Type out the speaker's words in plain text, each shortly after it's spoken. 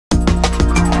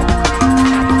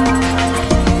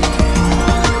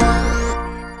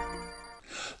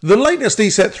The latest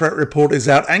ESET threat report is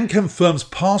out and confirms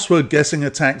password guessing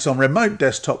attacks on remote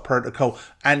desktop protocol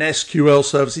and SQL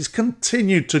services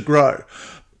continued to grow.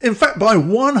 In fact, by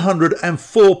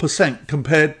 104%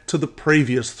 compared to the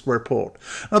previous report.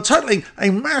 Now, totaling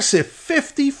a massive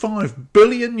 55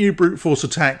 billion new brute force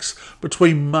attacks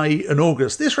between May and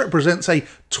August. This represents a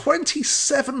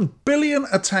 27 billion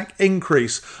attack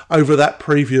increase over that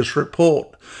previous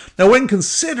report. Now, when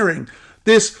considering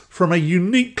this from a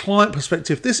unique client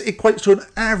perspective, this equates to an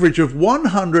average of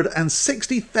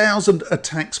 160,000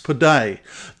 attacks per day.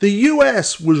 The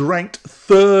US was ranked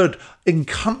third in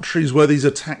countries where these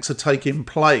attacks are taking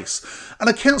place and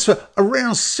accounts for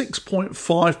around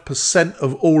 6.5%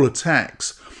 of all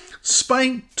attacks.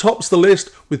 Spain tops the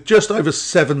list with just over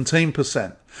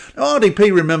 17%. Now,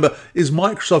 RDP, remember, is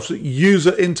Microsoft's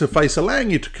user interface,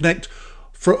 allowing you to connect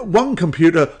from one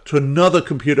computer to another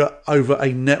computer over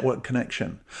a network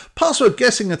connection. Password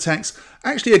guessing attacks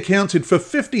actually accounted for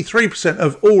 53%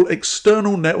 of all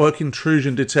external network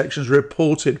intrusion detections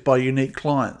reported by unique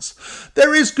clients.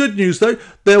 There is good news though.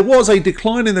 There was a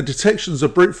decline in the detections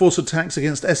of brute force attacks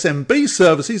against SMB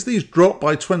services. These dropped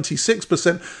by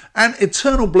 26%, and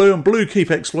Eternal Blue and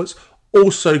Bluekeep exploits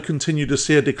also continue to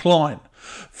see a decline.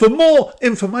 For more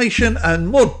information and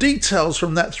more details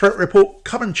from that threat report,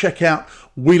 come and check out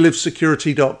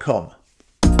welivesecurity.com.